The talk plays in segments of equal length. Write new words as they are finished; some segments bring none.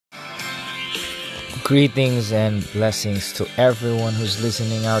Greetings and blessings to everyone who's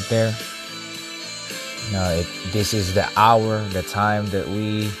listening out there. This is the hour, the time that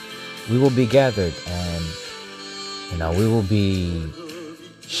we will be gathered, and we will be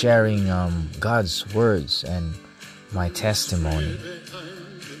sharing God's words and my testimony.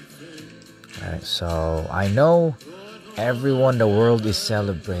 All right, so I know everyone, the world is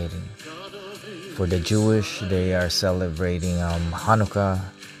celebrating. For the Jewish, they are celebrating Hanukkah.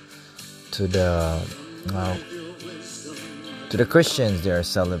 To the Christians, they are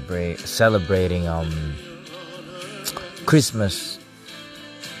celebrating Christmas.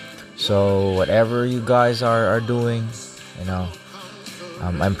 So whatever you guys are doing,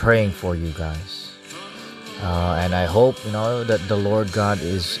 I'm praying for you guys, and I hope that the Lord God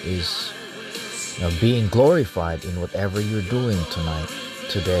is being glorified in whatever you're doing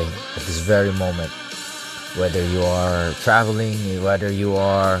today, at this very moment. Whether you are traveling, whether you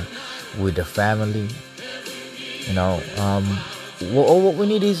are with the family, what we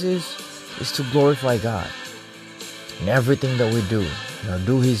need is to glorify God in everything that we do.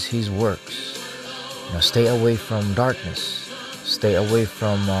 Do His works. Stay away from darkness. Stay away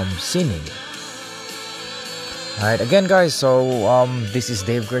from sinning. All right, again, guys. So this is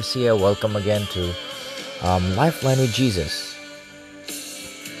Dave Garcia. Welcome again to Lifeline with Jesus.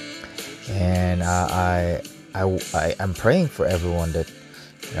 And I'm praying for everyone that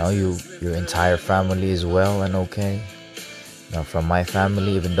your entire family is well and okay. From my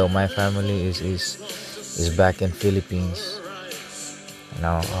family, even though my family is back in Philippines.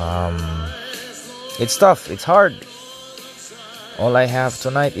 It's tough. It's hard. All I have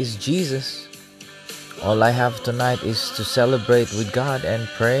tonight is Jesus. All I have tonight is to celebrate with God and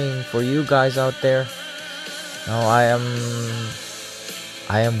praying for you guys out there. I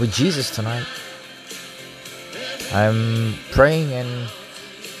am with Jesus tonight. I'm praying and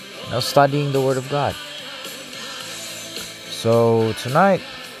studying the Word of God. So tonight,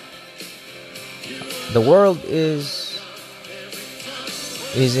 the world is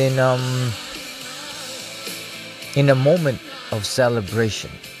in a moment of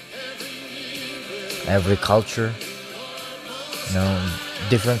celebration. Every culture,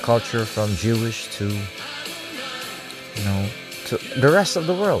 different culture, from Jewish to the rest of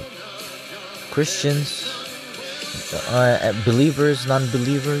the world. Christians, believers,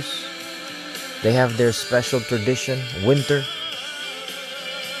 non-believers, they have their special tradition, winter.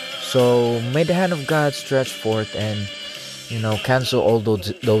 So may the hand of God stretch forth and cancel all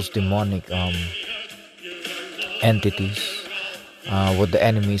those demonic entities, what the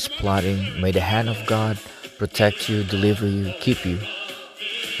enemy is plotting. May the hand of God protect you, deliver you, keep you.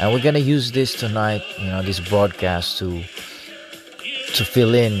 And we're gonna use this tonight, this broadcast to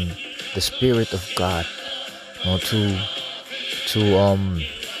fill in the Spirit of God,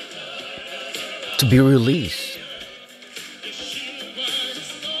 to be released.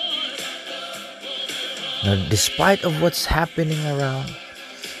 Despite of what's happening around,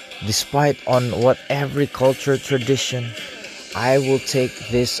 despite on what every culture, tradition, I will take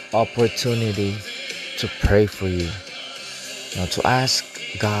this opportunity to pray for you. To ask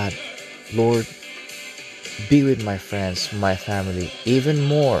God, Lord, be with my friends, my family, even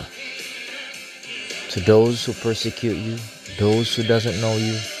more. To those who persecute you, those who doesn't know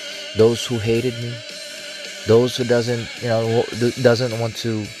you, those who hated me, those who doesn't want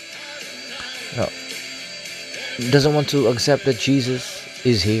to accept that Jesus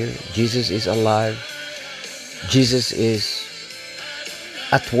is here, Jesus is alive, Jesus is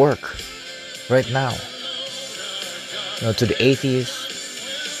at work right now. To the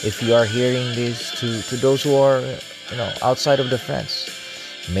atheists, if you are hearing this, to those who are outside of the fence,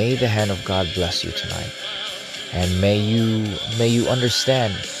 may the hand of God bless you tonight, and may you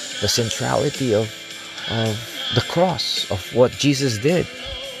understand the centrality of the cross, of what Jesus did.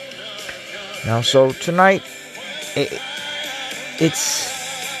 So tonight, it's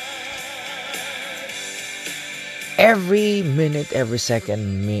every minute, every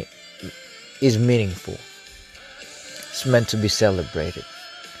second is meaningful. It's meant to be celebrated.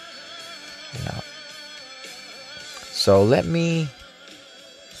 So let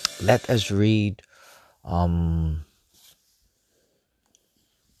us read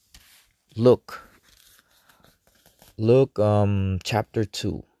Luke chapter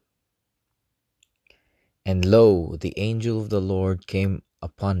 2. And lo, the angel of the Lord came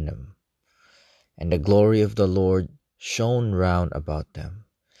upon them, and the glory of the Lord shone round about them,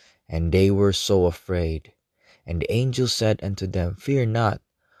 and they were so afraid. And the angel said unto them, Fear not,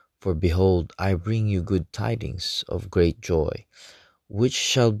 for behold, I bring you good tidings of great joy, which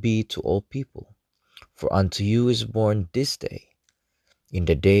shall be to all people. For unto you is born this day in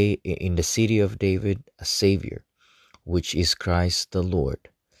the city of David a Savior, which is Christ the Lord.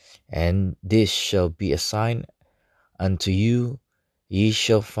 And this shall be a sign unto you: ye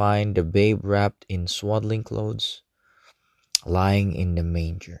shall find the babe wrapped in swaddling clothes, lying in the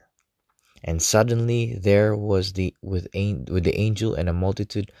manger. And suddenly there was with the angel and a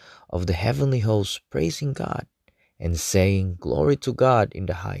multitude of the heavenly hosts praising God and saying, Glory to God in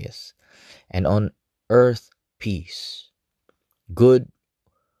the highest, and on earth peace, good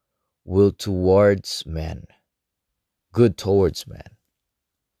will towards men, good towards men.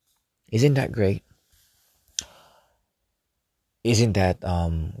 Isn't that great? Isn't that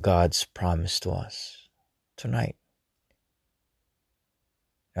God's promise to us tonight?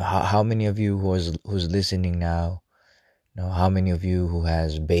 How many of you who's listening now, how many of you who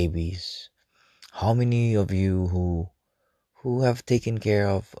has babies, how many of you who have taken care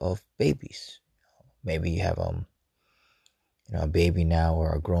of babies? Maybe you have a baby now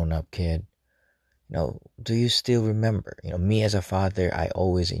or a grown up kid. Do you still remember? Me as a father, I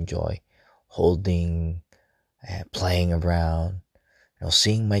always enjoy holding, playing around,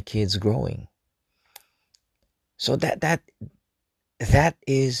 seeing my kids growing. So that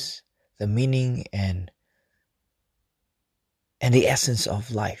is the meaning and the essence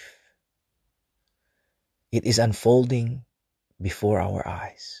of life. It is unfolding before our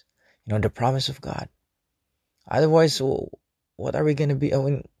eyes. The promise of God. Otherwise, what are we going to be?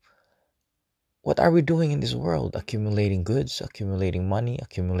 What are we doing in this world? Accumulating goods, accumulating money,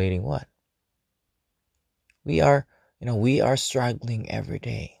 accumulating what? We are struggling every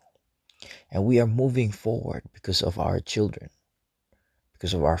day, and we are moving forward because of our children,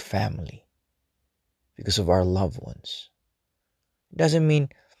 because of our family, because of our loved ones. It doesn't mean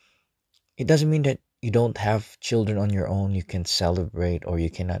that you don't have children on your own. You can celebrate, or you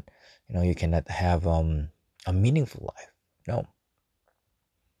cannot have a meaningful life. No.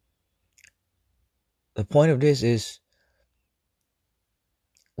 The point of this is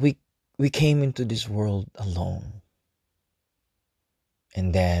we came into this world alone,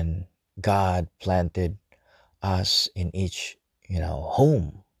 and then God planted us in each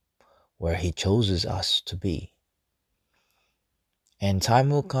home where He chooses us to be. And time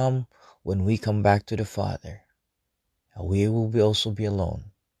will come when we come back to the Father, and we will also be alone.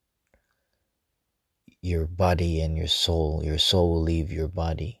 Your body and your soul will leave your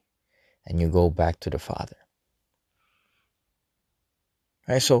body, and you go back to the Father.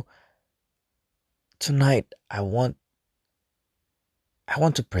 Right? So tonight I want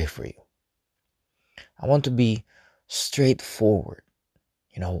to pray for you. I want to be straightforward.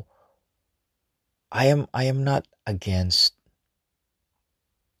 I am not against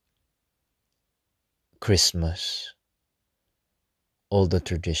Christmas, all the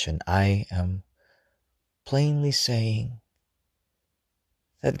tradition. I am plainly saying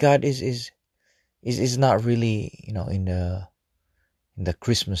that God is not really, in the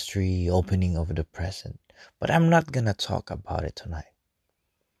Christmas tree opening of the present. But I'm not gonna talk about it tonight.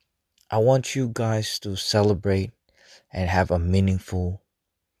 I want you guys to celebrate and have a meaningful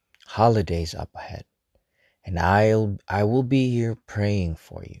holidays up ahead. And I will be here praying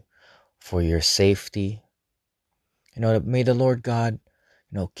for you, for your safety. May the Lord God,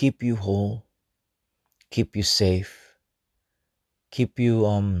 keep you whole, keep you safe, keep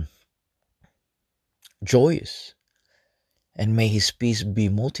you joyous, and may His peace be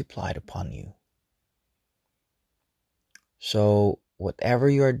multiplied upon you. So whatever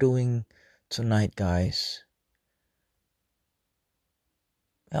you are doing tonight, guys,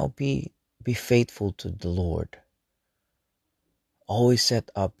 be faithful to the Lord. Always set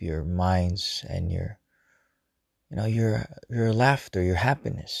up your minds and your laughter, your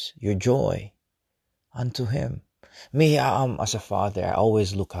happiness, your joy unto Him. Me, as a father, I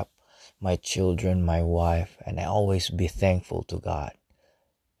always look up my children, my wife, and I always be thankful to God.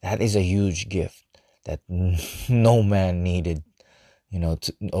 That is a huge gift that no man needed,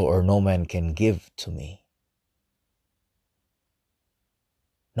 or no man can give to me.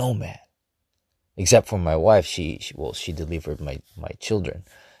 No man. Except for my wife, she delivered my children.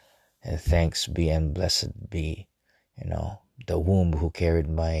 And thanks be and blessed be, the womb who carried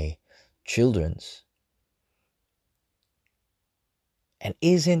my children's. And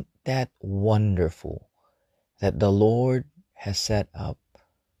isn't that wonderful that the Lord has set up,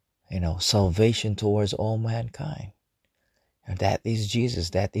 salvation towards all mankind? And that is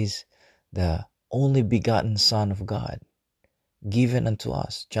Jesus. That is the only begotten Son of God, given unto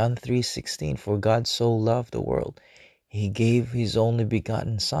us. John 3:16, for God so loved the world, He gave His only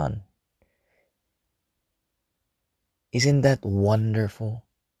begotten Son. Isn't that wonderful?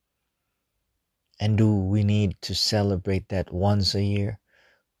 And do we need to celebrate that once a year?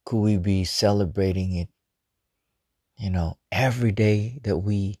 Could we be celebrating it, every day that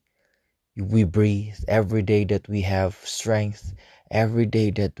we breathe, every day that we have strength, every day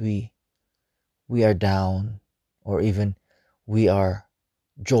that we are down, or even we are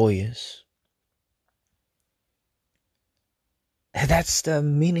joyous? That's the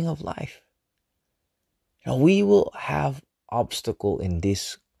meaning of life. We will have obstacle in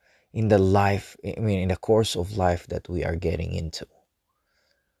the life, in the course of life that we are getting into.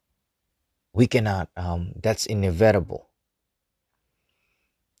 We cannot, that's inevitable.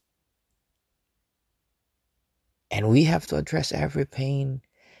 And we have to address every pain,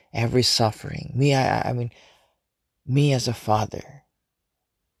 every suffering. Me as a father,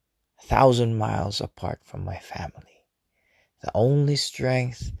 1,000 miles apart from my family, the only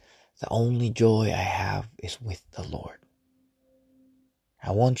strength, the only joy I have is with the Lord.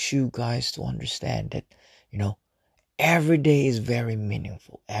 I want you guys to understand that, every day is very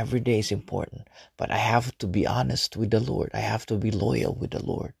meaningful. Every day is important. But I have to be honest with the Lord. I have to be loyal with the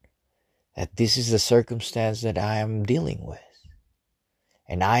Lord. That this is the circumstance that I am dealing with.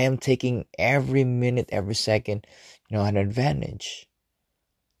 And I am taking every minute, every second, an advantage.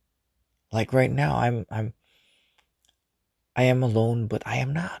 Like right now, I am alone, but I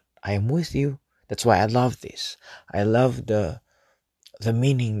am not. I am with you. That's why I love this. I love the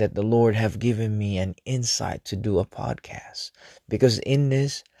meaning that the Lord have given me an insight to do a podcast. Because in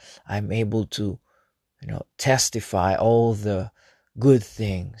this, I'm able to, testify all the good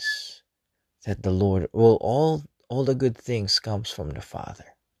things that the Lord, all the good things comes from the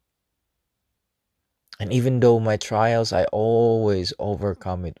Father. And even though my trials, I always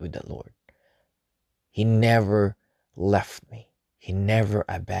overcome it with the Lord. He never left me. He never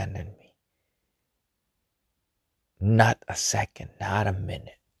abandoned me. Not a second, not a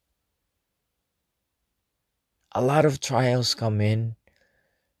minute. A lot of trials come in.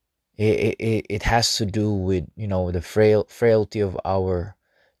 It has to do with, the frailty of our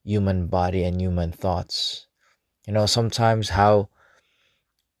human body and human thoughts. Sometimes how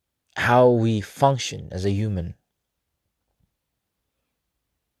we function as a human.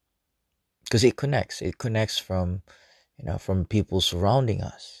 Because it connects from, from people surrounding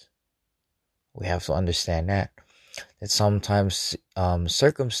us. We have to understand that sometimes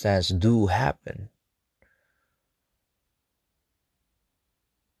circumstance do happen,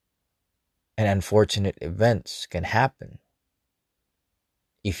 and unfortunate events can happen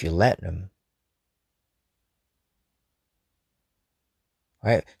if you let them.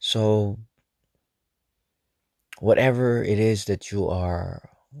 Right? So whatever it is that you are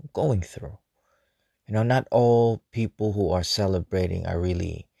going through, not all people who are celebrating are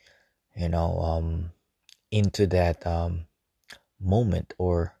really, into that moment,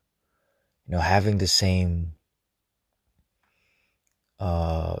 or having the same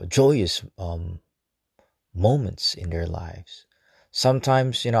joyous moments in their lives.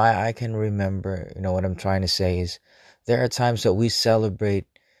 Sometimes, I can remember, what I'm trying to say is there are times that we celebrate,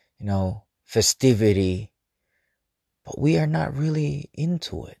 festivity, but we are not really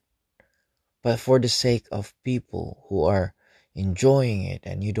into it. But for the sake of people who are enjoying it,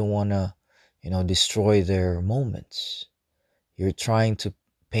 and you don't want to, destroy their moments, you're trying to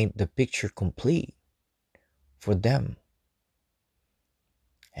paint the picture complete for them.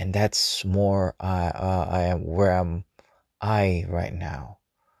 And that's more I am where I right now,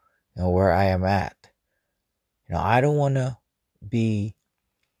 where I am at. I don't want to be,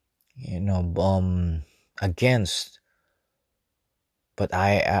 against, but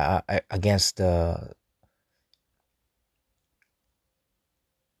I against the,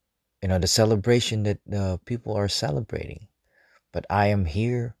 the celebration that the people are celebrating. But I am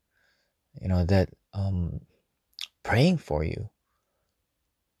here, that praying for you.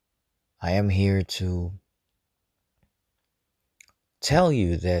 I am here to tell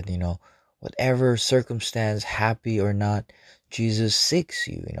you that, whatever circumstance, happy or not, Jesus seeks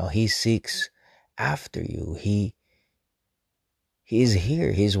you. He seeks after you. He is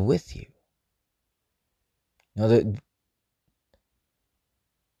here. He's with you.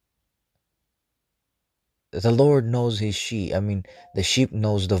 The Lord knows his sheep. The sheep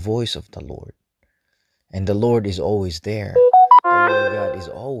knows the voice of the Lord. And the Lord is always there. The Lord God is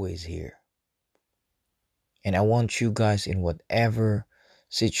always here. And I want you guys, in whatever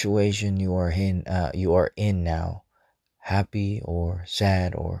situation you are in now, happy or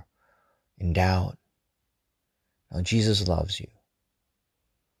sad or in doubt, Jesus loves you.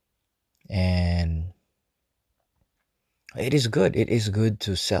 And it is good. It is good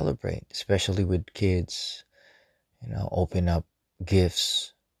to celebrate, especially with kids, open up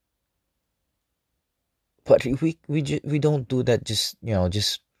gifts. But we don't do that just,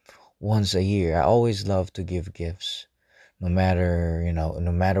 just once a year. I always love to give gifts, no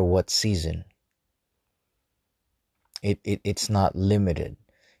matter what season. It's not limited.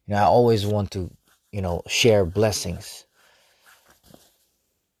 I always want to, share blessings.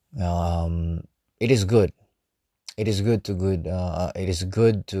 It is good. It is good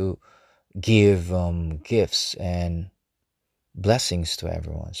to give gifts and blessings to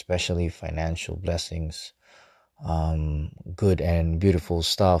everyone, especially financial blessings, good and beautiful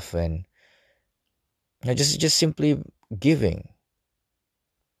stuff, and just simply giving.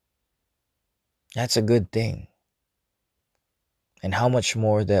 That's a good thing. And how much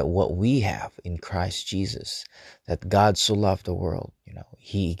more that what we have in Christ Jesus, that God so loved the world,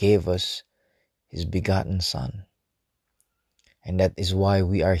 He gave us His begotten Son. And that is why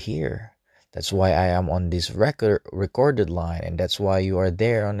we are here. That's why I am on this recorded line, and that's why you are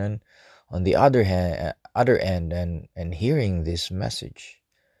there on the other end, and hearing this message.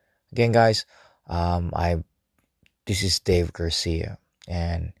 Again, guys, this is Dave Garcia,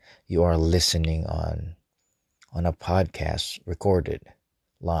 and you are listening on a podcast recorded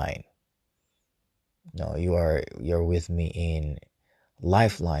line. No, you're with me in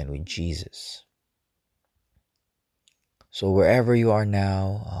Lifeline with Jesus. So wherever you are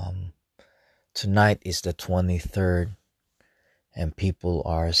now, tonight is the 23rd, and people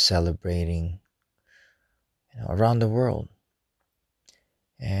are celebrating, around the world.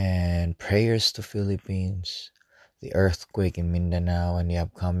 And prayers to Philippines, the earthquake in Mindanao, and the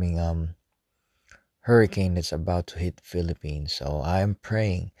upcoming hurricane that's about to hit Philippines. So I'm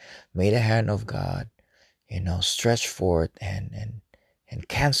praying, may the hand of God, stretch forth and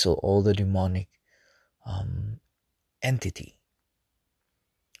cancel all the demonic entity.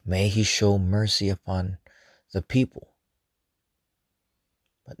 May He show mercy upon the people.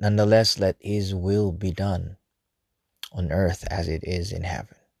 But nonetheless, let His will be done on earth as it is in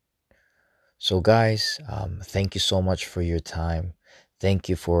heaven. So guys, thank you so much for your time. Thank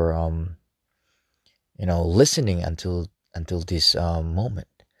you for listening until this moment.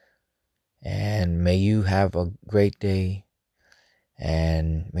 And may you have a great day,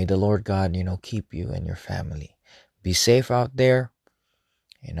 and may the Lord God, keep you and your family. Be safe out there,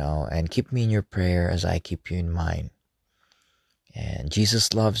 and keep me in your prayer as I keep you in mine. And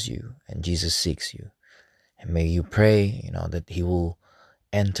Jesus loves you, and Jesus seeks you. And may you pray, that He will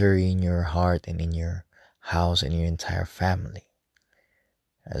enter in your heart and in your house and your entire family.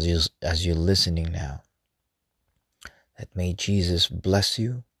 As you're listening now, that may Jesus bless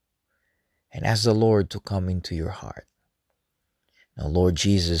you and ask the Lord to come into your heart. Now, Lord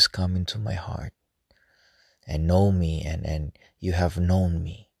Jesus, come into my heart and know me, and you have known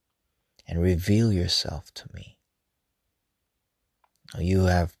me, and reveal yourself to me. You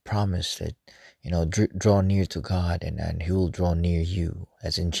have promised that, draw near to God, and He will draw near you,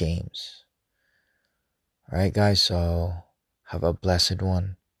 as in James. All right, guys, so have a blessed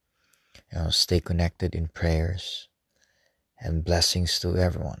one. Stay connected in prayers, and blessings to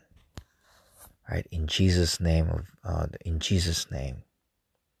everyone. All right, in Jesus' name.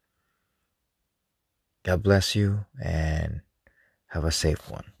 God bless you, and have a safe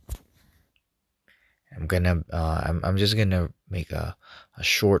one. I'm just gonna make a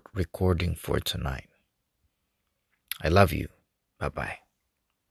short recording for tonight. I love you. Bye-bye.